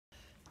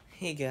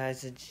Hey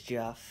guys, it's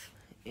Jeff,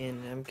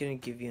 and I'm gonna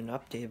give you an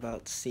update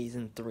about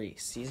Season 3.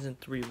 Season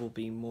 3 will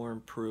be more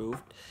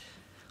improved.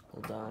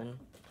 Hold on.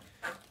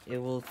 It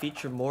will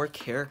feature more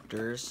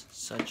characters,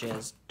 such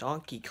as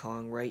Donkey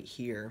Kong right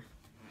here.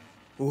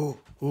 Ooh,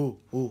 ooh,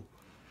 ooh.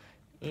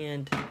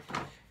 And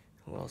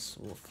who else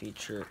will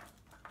feature?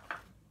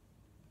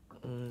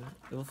 It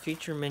will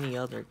feature many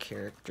other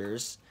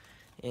characters.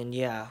 And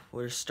yeah,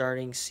 we're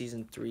starting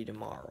Season 3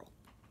 tomorrow.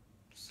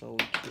 So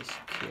just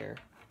here.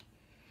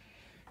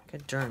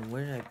 God darn,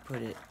 where did I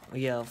put it? Oh,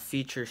 yeah, I'll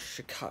feature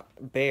Chicago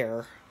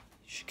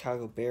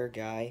Bear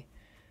guy.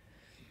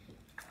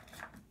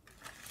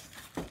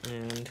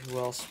 And who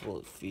else will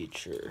it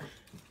feature?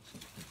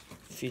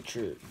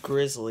 Feature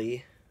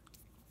Grizzly.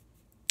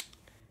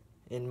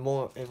 And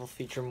more, it will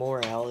feature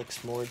more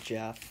Alex, more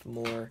Jeff,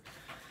 more...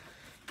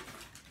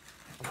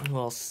 Who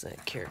else is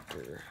that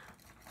character?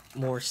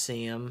 More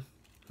Sam,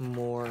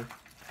 more...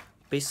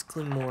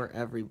 Basically more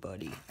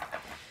everybody.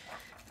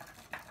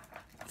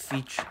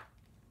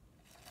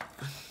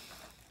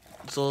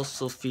 It's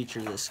also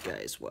feature this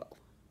guy as well.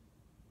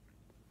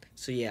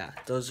 So yeah,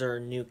 those are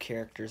new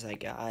characters I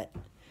got.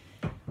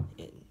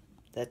 And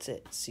that's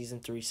it. Season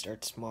 3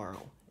 starts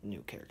tomorrow.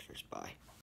 New characters. Bye.